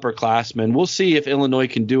upperclassmen. We'll see if Illinois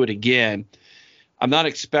can do it again. I'm not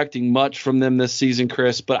expecting much from them this season,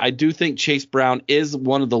 Chris, but I do think Chase Brown is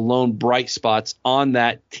one of the lone bright spots on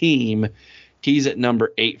that team. He's at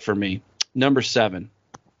number 8 for me. Number 7.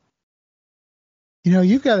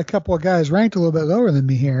 You've got a couple of guys ranked a little bit lower than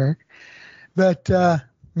me here. But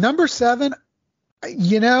number 7,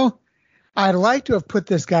 I'd like to have put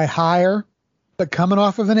this guy higher, but coming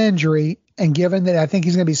off of an injury and given that I think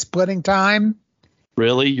he's going to be splitting time.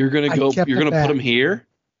 Really? You're going to put him here?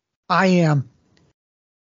 I am.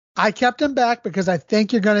 I kept him back because I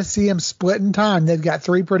think you're going to see him split in time. They've got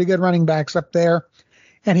 3 pretty good running backs up there,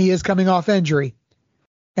 and he is coming off injury.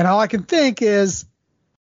 And all I can think is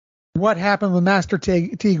what happened with Master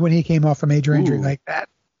Teague when he came off a major injury like that.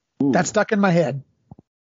 That stuck in my head.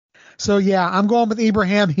 So, yeah, I'm going with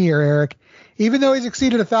Ibrahim here, Eric. Even though he's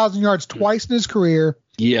exceeded 1,000 yards twice in his career.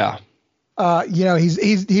 Yeah.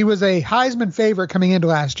 He was a Heisman favorite coming into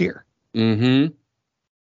last year. Mm-hmm.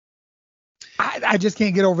 I just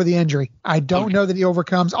can't get over the injury. I don't know that he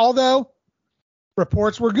overcomes, although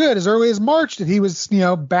reports were good as early as March that he was,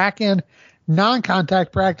 back in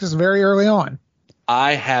non-contact practice very early on.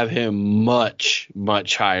 I have him much,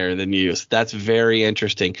 much higher than you. So that's very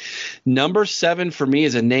interesting. Number 7 for me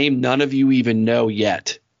is a name none of you even know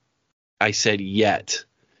yet. I said yet.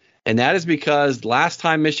 And that is because last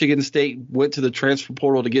time Michigan State went to the transfer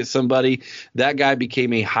portal to get somebody, that guy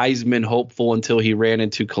became a Heisman hopeful until he ran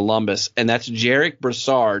into Columbus. And that's Jarek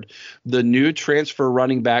Broussard, the new transfer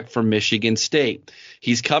running back from Michigan State.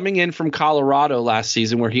 He's coming in from Colorado last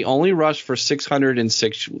season where he only rushed for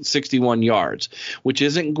 661 yards, which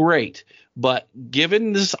isn't great. But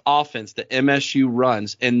given this offense that MSU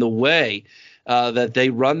runs and the way that they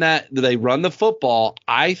run the football,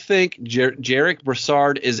 I think Jarek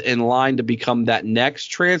Broussard is in line to become that next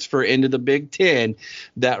transfer into the Big Ten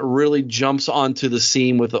that really jumps onto the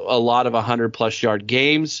scene with a lot of 100-plus yard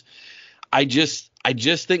games. I just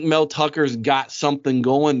think Mel Tucker's got something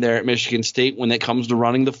going there at Michigan State when it comes to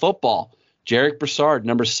running the football. Jarek Broussard,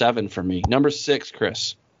 number 7 for me. Number 6,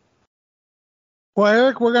 Chris. Well,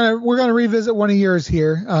 Eric, we're gonna revisit one of yours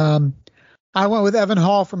here. I went with Evan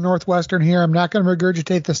Hall from Northwestern here. I'm not going to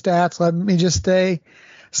regurgitate the stats. Let me just say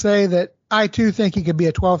that I, too, think he could be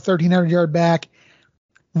a 1,300-yard back.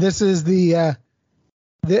 This is the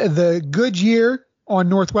good year on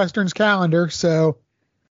Northwestern's calendar, so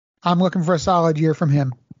I'm looking for a solid year from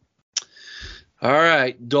him. All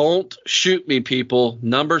right. Don't shoot me, people.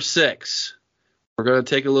 Number 6. We're going to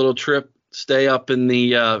take a little trip, stay up in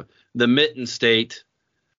the Mitten State.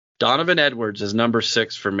 Donovan Edwards is number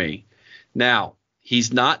 6 for me. Now,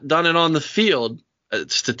 he's not done it on the field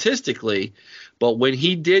statistically, but when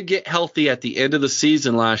he did get healthy at the end of the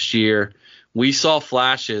season last year, we saw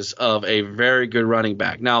flashes of a very good running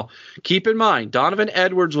back. Now, keep in mind, Donovan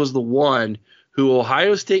Edwards was the one who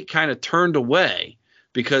Ohio State kind of turned away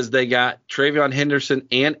because they got Travion Henderson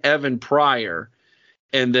and Evan Pryor,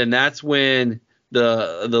 and then that's when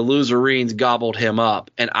the Loserines gobbled him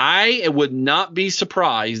up. And I would not be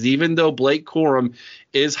surprised, even though Blake Corum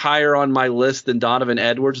is higher on my list than Donovan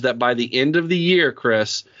Edwards, that by the end of the year,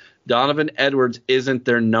 Chris, Donovan Edwards isn't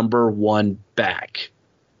their number 1 back.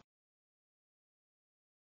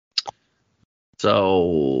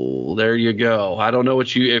 So there you go. I don't know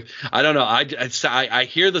what I don't know. I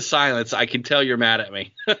hear the silence. I can tell you're mad at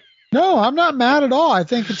me. No, I'm not mad at all. I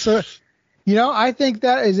think it's I think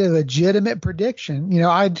that is a legitimate prediction.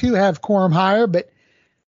 I too have Corum higher, but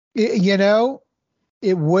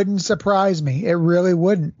it wouldn't surprise me. It really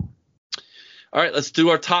wouldn't. All right, let's do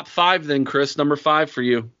our top 5 then, Chris. Number 5 for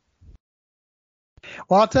you.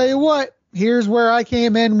 Well, I'll tell you what. Here's where I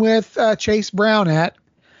came in with Chase Brown at.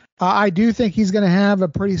 I do think he's going to have a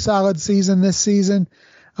pretty solid season this season.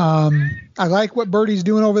 I like what Birdie's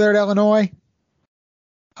doing over there at Illinois.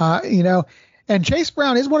 And Chase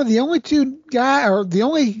Brown is one of the only the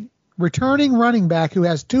only returning running back who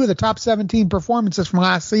has 2 of the top 17 performances from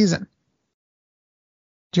last season.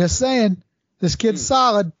 Just saying, this kid's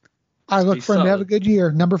solid. I look for him to have a good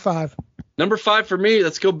year. Number 5. Number 5 for me.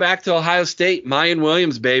 Let's go back to Ohio State. Mayan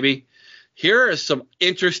Williams, baby. Here are some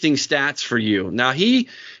interesting stats for you. Now, he's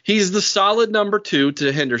the solid number 2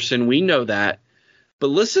 to Henderson. We know that. But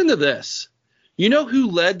listen to this. You know who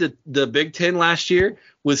led the Big Ten last year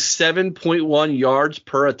with 7.1 yards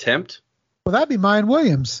per attempt? Well, that'd be Mayan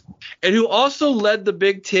Williams. And who also led the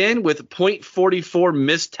Big Ten with .44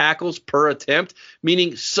 missed tackles per attempt,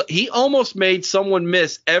 meaning he almost made someone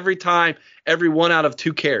miss every 1 out of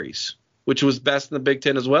 2 carries, which was best in the Big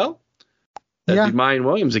Ten as well. That'd be Mayan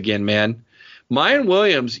Williams again, man. Mayan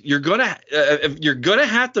Williams, you're gonna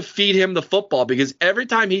have to feed him the football because every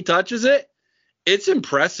time he touches it, it's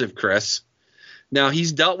impressive, Chris. Now,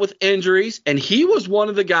 he's dealt with injuries, and he was one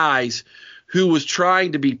of the guys who was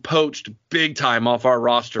trying to be poached big time off our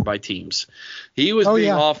roster by teams. He was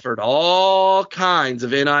being offered all kinds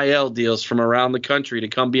of NIL deals from around the country to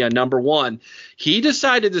come be a number one. He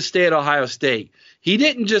decided to stay at Ohio State. He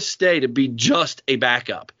didn't just stay to be just a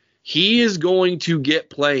backup. He is going to get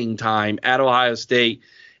playing time at Ohio State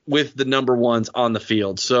with the number ones on the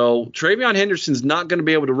field. So TreVeyon Henderson's not going to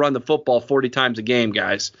be able to run the football 40 times a game,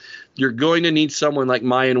 guys. You're going to need someone like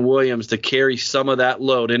Mayan Williams to carry some of that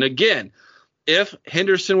load. And again, if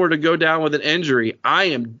Henderson were to go down with an injury, I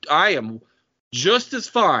am just as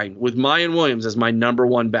fine with Mayan Williams as my number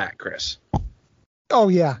one back, Chris. Oh,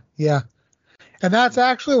 yeah. And that's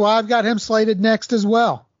actually why I've got him slated next as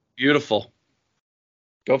well. Beautiful.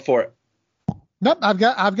 Go for it. Nope, I've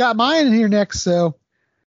got Mayan in here next, so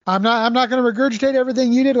I'm not going to regurgitate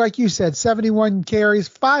everything you did. Like you said, 71 carries,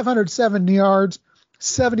 507 yards,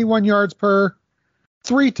 71 yards per,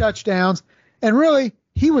 3 touchdowns, and really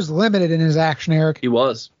he was limited in his action, Eric. He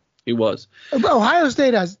was. Ohio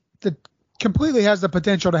State completely has the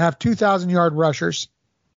potential to have 2,000-yard rushers.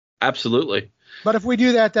 Absolutely. But if we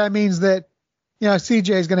do that, that means that CJ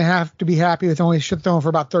is going to have to be happy with only throwing for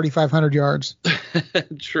about 3,500 yards.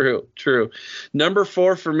 True. Number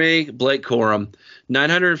 4 for me, Blake Corum.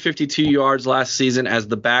 952 yards last season as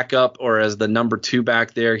the backup or as the number 2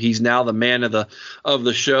 back there. He's now the man of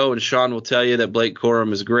the show, and Sean will tell you that Blake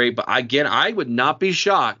Corum is great. But again, I would not be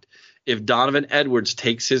shocked if Donovan Edwards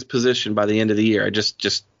takes his position by the end of the year. I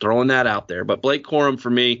just throwing that out there. But Blake Corum for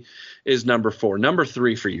me is number 4. Number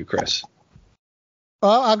 3 for you, Chris.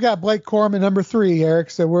 Well, I've got Blake Corum at number 3, Eric.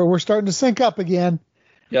 So we're starting to sync up again.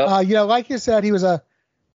 Yep. Like you said, he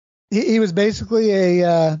was basically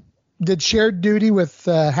did shared duty with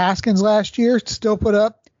Haskins last year. Still put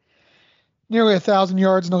up nearly 1,000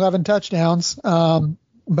 yards and 11 touchdowns.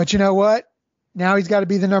 But you know what? Now he's got to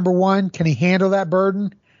be the number 1. Can he handle that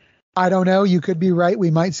burden? I don't know. You could be right. We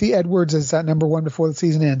might see Edwards as that number 1 before the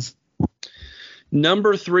season ends.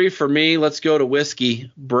 Number 3 for me, let's go to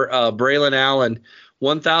Whiskey. Braylon Allen,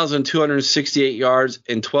 1,268 yards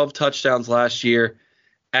and 12 touchdowns last year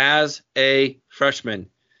as a freshman.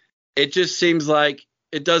 It just seems like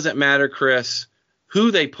it doesn't matter, Chris,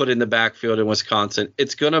 who they put in the backfield in Wisconsin.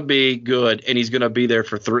 It's going to be good, and he's going to be there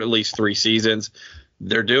for at least 3 seasons.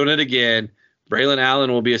 They're doing it again. Braylon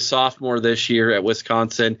Allen will be a sophomore this year at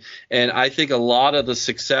Wisconsin, and I think a lot of the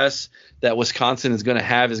success that Wisconsin is going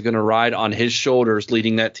to ride on his shoulders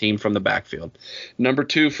leading that team from the backfield. Number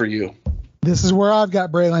 2 for you. This is where I've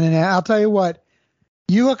got Braylon in. I'll tell you what,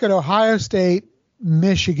 you look at Ohio State,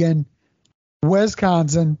 Michigan,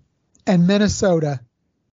 Wisconsin, and Minnesota.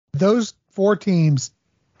 Those 4 teams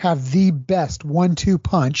have the best 1-2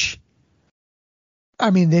 punch. I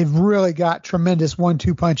mean, they've really got tremendous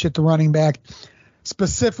 1-2 punch at the running back,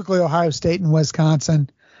 specifically Ohio State and Wisconsin.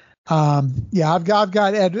 I've got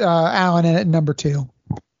Allen in at number 2.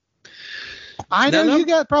 I know you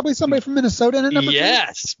got probably somebody from Minnesota in at number 2.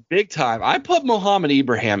 Yes, big time. I put Mohamed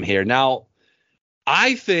Ibrahim here. Now,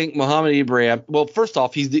 I think Mohamed Ibrahim, well, first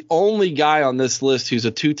off, he's the only guy on this list who's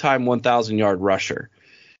a 2-time 1,000-yard rusher.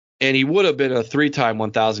 And he would have been a 3-time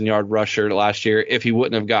 1,000-yard rusher last year if he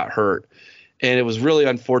wouldn't have got hurt. And it was really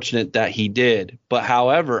unfortunate that he did. But,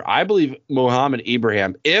 however, I believe Mohamed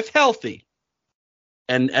Ibrahim, if healthy,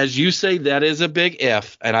 and as you say, that is a big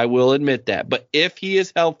if, and I will admit that. But if he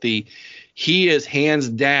is healthy, he is hands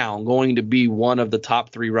down going to be one of the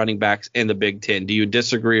top 3 running backs in the Big Ten. Do you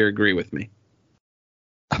disagree or agree with me?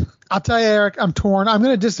 I'll tell you, Eric, I'm torn. I'm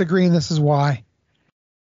going to disagree, and this is why.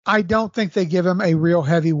 I don't think they give him a real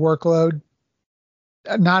heavy workload,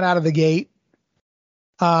 not out of the gate.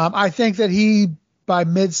 I think that he, by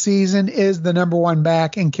midseason, is the number 1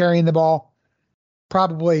 back in carrying the ball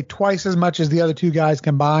probably twice as much as the other 2 guys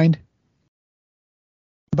combined.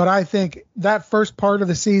 But I think that first part of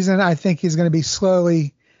the season, I think he's going to be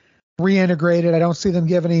slowly reintegrated. I don't see them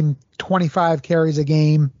giving him 25 carries a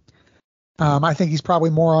game. I think he's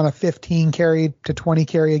probably more on a 15 carry to 20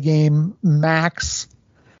 carry a game max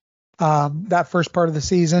that first part of the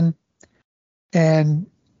season. And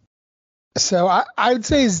so I would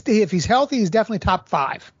say if he's healthy, he's definitely top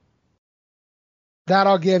 5. That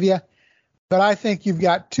I'll give you. But I think you've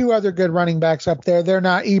got 2 other good running backs up there. They're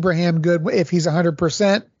not Ibrahim good if he's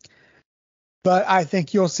 100%. but I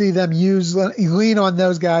think you'll see them lean on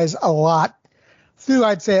those guys a lot through,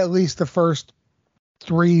 I'd say, at least the first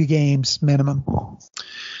 3 games minimum.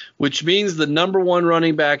 Which means the number 1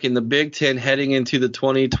 running back in the Big Ten heading into the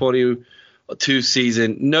 2022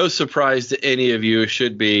 season, no surprise to any of you,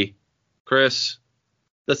 should be Chris.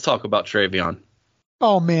 Let's talk about TreVeyon.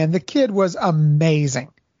 Oh, man, the kid was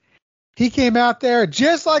amazing. He came out there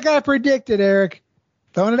just like I predicted, Eric.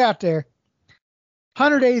 Throwing it out there.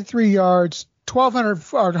 183 yards,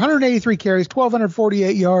 183 carries,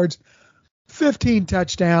 1,248 yards, 15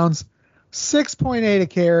 touchdowns, 6.8 a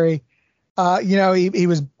carry.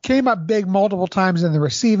 He came up big multiple times in the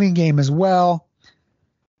receiving game as well.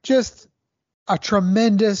 Just a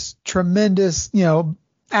tremendous,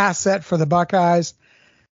 asset for the Buckeyes.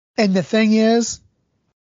 And the thing is,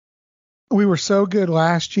 we were so good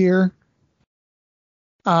last year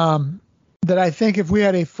that I think if we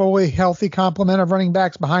had a fully healthy complement of running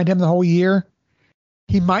backs behind him the whole year,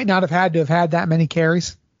 he might not have had that many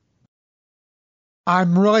carries.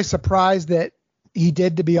 I'm really surprised that he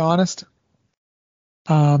did, to be honest.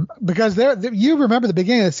 Because you remember the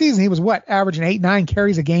beginning of the season, he was averaging 8-9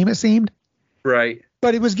 carries a game, it seemed. Right.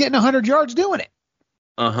 But he was getting 100 yards doing it.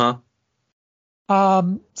 Uh-huh.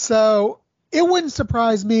 So it wouldn't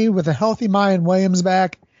surprise me with a healthy Mayan Williams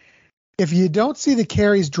back. If you don't see the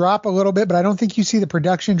carries drop a little bit, but I don't think you see the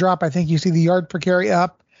production drop. I think you see the yard per carry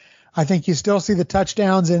up. I think you still see the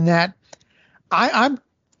touchdowns in that. I'm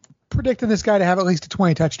predicting this guy to have at least a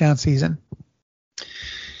 20 touchdown season.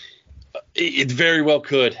 It very well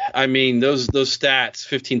could. I mean, those stats,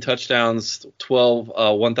 15 touchdowns,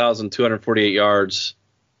 1,248 yards.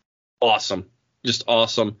 Awesome. Just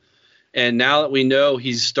awesome. And now that we know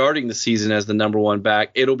he's starting the season as the number 1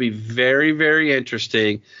 back, it'll be very, very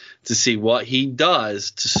interesting to see what he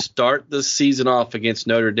does to start the season off against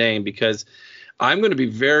Notre Dame, because I'm going to be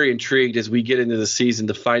very intrigued as we get into the season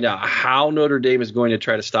to find out how Notre Dame is going to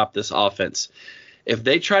try to stop this offense. If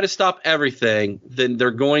they try to stop everything, then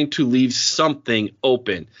they're going to leave something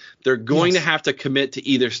open. They're going to have to commit to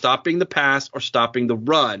either stopping the pass or stopping the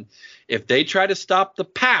run. If they try to stop the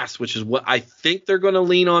pass, which is what I think they're going to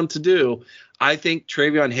lean on to do, I think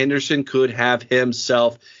TreVeyon Henderson could have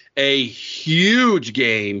himself a huge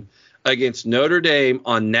game against Notre Dame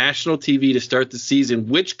on national TV to start the season,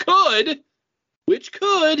 which could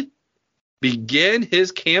begin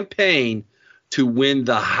his campaign to win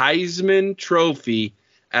the Heisman Trophy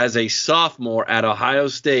as a sophomore at Ohio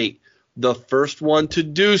State, the first one to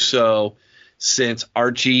do so since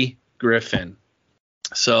Archie Griffin.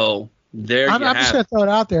 So there you have it. I'm just going to throw it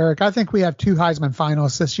out there, Eric. I think we have 2 Heisman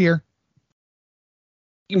finalists this year.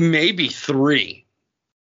 Maybe 3.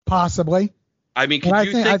 Possibly. I mean,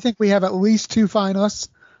 I think we have at least 2 finalists,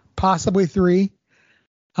 possibly 3.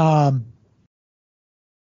 The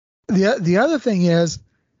other thing is,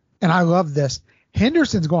 and I love this,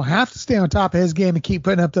 Henderson's going to have to stay on top of his game and keep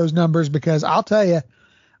putting up those numbers, because I'll tell you,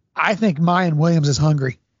 I think Mayan Williams is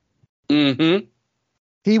hungry. Mm-hmm.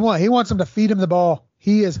 He wants him to feed him the ball.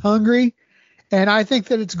 He is hungry, and I think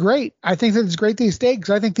that it's great. I think that it's great that he stayed,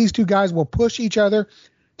 because I think these 2 guys will push each other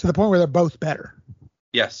to the point where they're both better.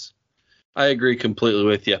 Yes, I agree completely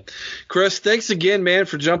with you. Chris, thanks again, man,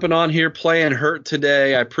 for jumping on here, playing hurt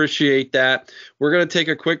today. I appreciate that. We're going to take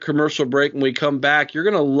a quick commercial break. When we come back, you're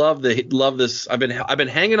going to love this. I've been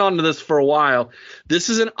hanging on to this for a while. This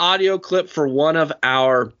is an audio clip for one of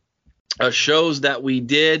our shows that we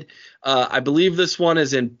did. I believe this one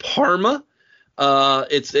is in Parma.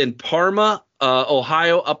 It's in Parma,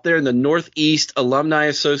 Ohio, up there in the Northeast Alumni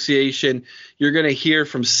Association. You're going to hear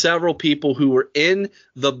from several people who were in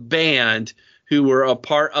the band who were a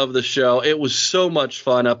part of the show. It was so much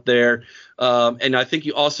fun up there. And I think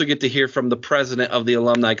you also get to hear from the president of the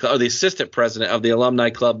Alumni Club, or the assistant president of the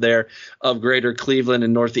Alumni Club there of Greater Cleveland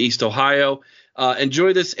and Northeast Ohio.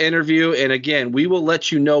 Enjoy this interview. And again, we will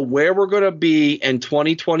let you know where we're going to be in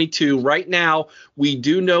 2022. Right now, we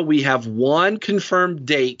do know we have one confirmed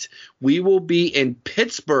date. We will be in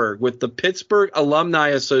Pittsburgh with the Pittsburgh Alumni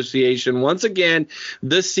Association once again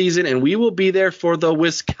this season, and we will be there for the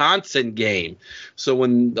Wisconsin game. So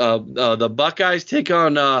when the Buckeyes take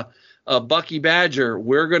on Bucky Badger,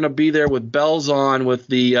 we're going to be there with bells on with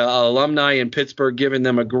the alumni in Pittsburgh, giving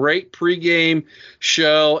them a great pregame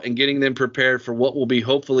show and getting them prepared for what will be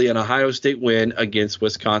hopefully an Ohio State win against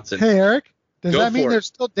Wisconsin. Hey, Eric, does that mean there's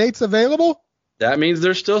still dates available? That means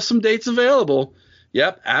there's still some dates available.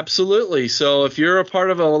 Yep, absolutely. So if you're a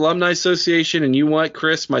part of an alumni association and you want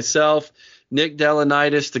Chris, myself, Nick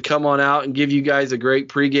Delanitis to come on out and give you guys a great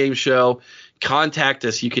pregame show, contact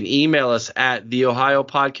us. You can email us at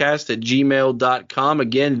theohiopodcast@gmail.com.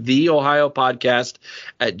 Again,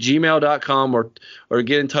 theohiopodcast@gmail.com, or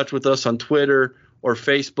get in touch with us on Twitter or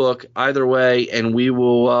Facebook, either way, and we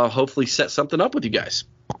will hopefully set something up with you guys.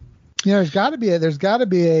 Yeah, there's got to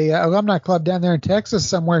be a alumni club down there in Texas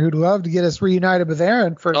somewhere who'd love to get us reunited with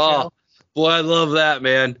Aaron for a show. Boy, I love that,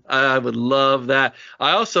 man. I would love that.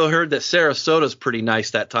 I also heard that Sarasota's pretty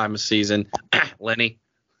nice that time of season. Lenny.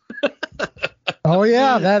 Oh,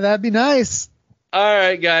 yeah, that'd be nice. All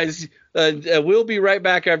right, guys. We'll be right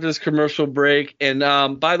back after this commercial break. And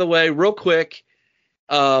by the way, real quick,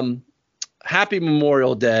 happy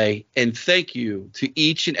Memorial Day, and thank you to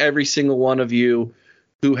each and every single one of you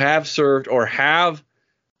who have served or have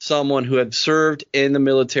someone who had served in the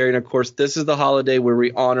military. And, of course, this is the holiday where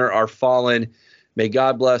we honor our fallen. May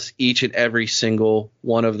God bless each and every single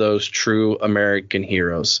one of those true American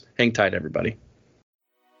heroes. Hang tight, everybody.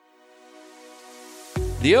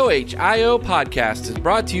 The OHIO podcast is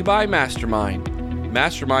brought to you by Mastermind.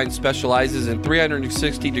 Mastermind specializes in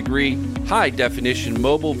 360-degree high-definition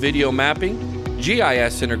mobile video mapping,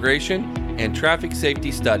 GIS integration, and traffic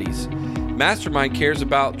safety studies. Mastermind cares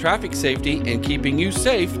about traffic safety and keeping you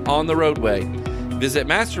safe on the roadway. Visit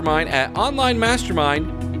Mastermind at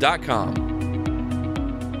onlinemastermind.com.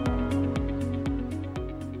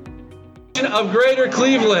 Of Greater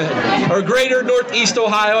Cleveland, or Greater Northeast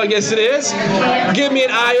Ohio, I guess it is. Give me an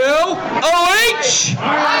I-O. O-H!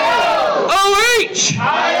 O-H!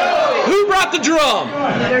 Who brought the drum?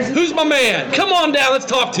 Who's my man? Come on down, let's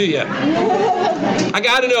talk to you. I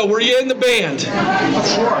got to know, were you in the band?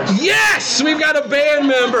 Yes! We've got a band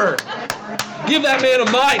member. Give that man a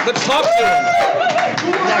mic. Let's talk to him. We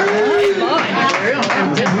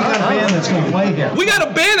got a band that's going to play here. We got a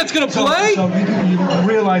band that's going to play? So you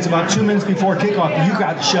realize about 2 minutes before kickoff, you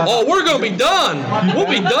got to shut up. Oh, we're going to be done. We'll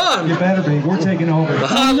be done. You better be. We're taking over.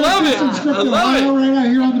 I love it. I love it. Right out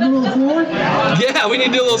here on the middle of the floor. Yeah, we need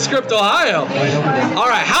to do a little Script Ohio. All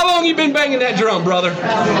right, how long you been banging that drum, brother?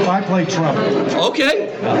 I play trumpet. Okay.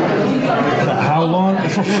 How long?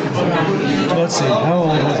 Let's see. How old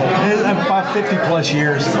was I? About 50 plus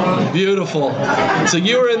years. Beautiful. So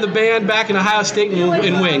you were in the band back in Ohio State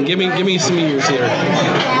and when? Give me some years here.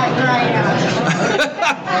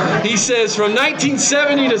 He says from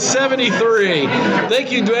 1970 to 73.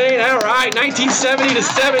 Thank you, Dwayne. All right, 1970 to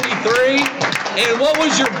 73. And what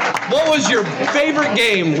was your favorite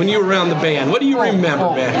game when you were around the band? What do you remember,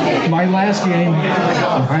 man? My last game,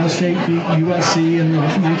 Ohio State beat USC in the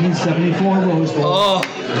 1974 Rose Bowl. Oh.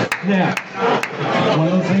 Now, one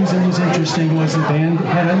of the things that was interesting was the band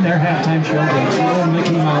had in their halftime show the little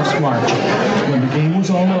Mickey Mouse March. When the game was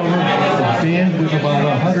all over, the band with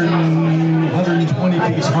about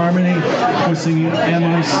 120-piece harmony was singing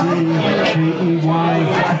M-I-C-K-E-Y,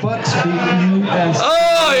 Bucks beat U.S.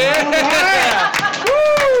 Oh, yeah!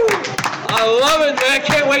 I love it, man. I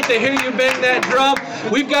can't wait to hear you bang that drum.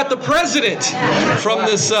 We've got the president from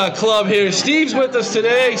this club here. Steve's with us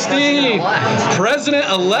today. Steve,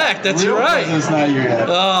 president-elect. That's right. Not you yet.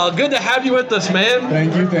 Good to have you with us, man.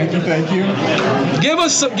 Thank you. Give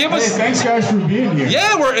us. Thanks, guys, for being here.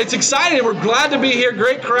 Yeah, it's exciting. We're glad to be here.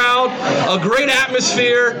 Great crowd, a great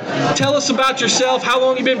atmosphere. Tell us about yourself. How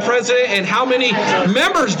long you been president, and how many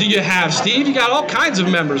members do you have, Steve? You got all kinds of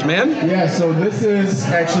members, man. Yeah. So this is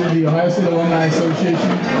actually the Ohio State Alumni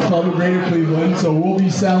Association Club of Greater Cleveland. So we'll be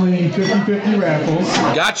selling 50-50 raffles.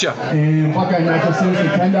 Gotcha. And Buckeye necklaces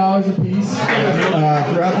at $10 a piece.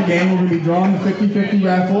 Throughout the game, we're going to be drawing the 50-50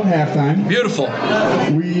 raffle at halftime. Beautiful.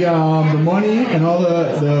 We the money and all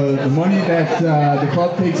the money that the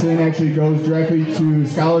club takes in actually goes directly to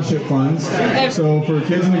scholarship funds. So for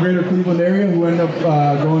kids in the Greater Cleveland area who end up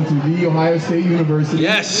going to The Ohio State University,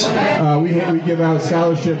 yes, we give out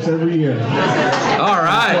scholarships every year. All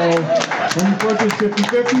right. So when you purchase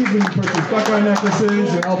 50-50s, when you purchase Buckeye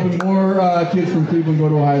necklaces, you're helping more kids from Cleveland go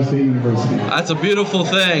to Ohio State University. That's a beautiful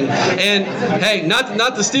thing. And hey,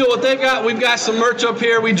 not to steal what they've got, we've got some merch up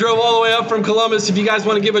here. We drove all the way up from Columbus. If you guys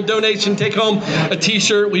want to give a donation, take home a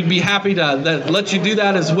t-shirt, we'd be happy to let you do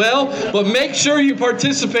that as well. But make sure you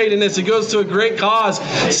participate in this. It goes to a great cause,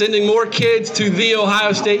 sending more kids to The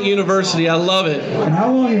Ohio State University. I love it. And how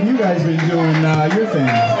long have you guys been doing your thing?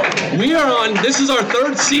 We are on, this is our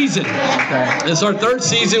third season. It's our third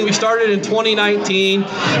season. We started in 2019,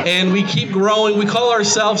 and we keep growing. We call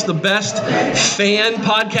ourselves the best fan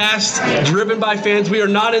podcast driven by fans. We are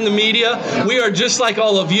not in the media. We are just like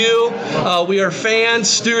all of you. We are fans,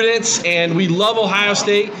 students, and we love Ohio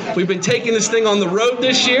State. We've been taking this thing on the road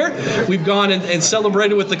this year. We've gone and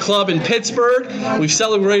celebrated with the club in Pittsburgh. We've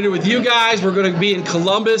celebrated with you guys. We're going to be in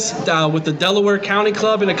Columbus with the Delaware County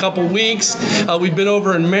Club in a couple weeks. We've been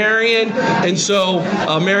over in Marion, and so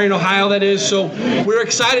Marion, Ohio, that is. So we're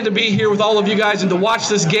excited to be here with all of you guys and to watch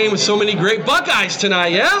this game with so many great Buckeyes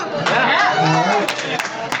tonight. Yeah.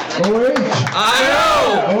 OH.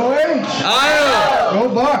 I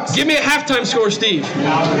Go Bucks. Give me a halftime score, Steve.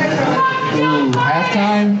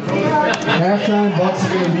 Halftime, Bucks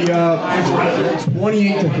are going to be up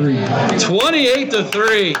 28-3.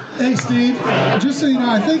 28-3. Hey, Steve, just so you know,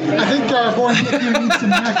 I think our boy here needs some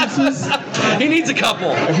necklaces. He needs a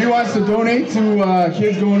couple. If he wants to donate to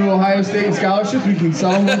kids going to Ohio State and scholarships, we can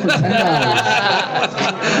sell them for $10.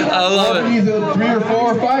 I love it. Either 3 or 4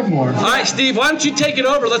 or 5 more. All right, Steve, why don't you take it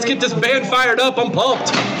over? Let's get this band fired up. I'm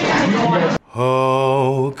pumped.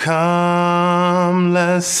 Oh, come,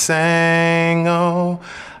 let's sing Ohio's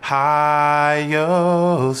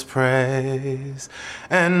praise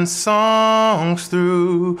and songs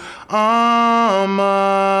through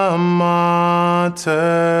alma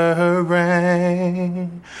mater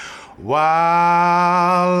reign,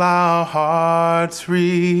 while our hearts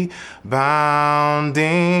rebounding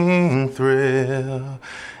thrill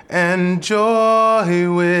and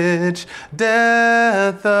joy which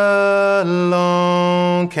death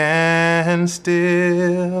alone can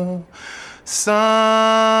still.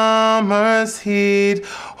 Summer's heat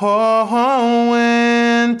or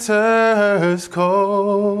winter's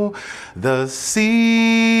cold, the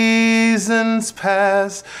seasons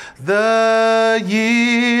pass, the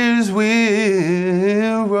years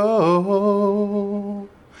will roll.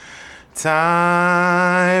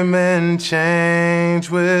 Time and change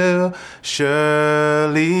will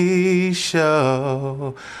surely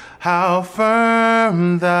show how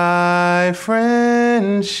firm thy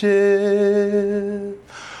friendship,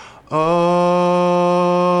 Ohio.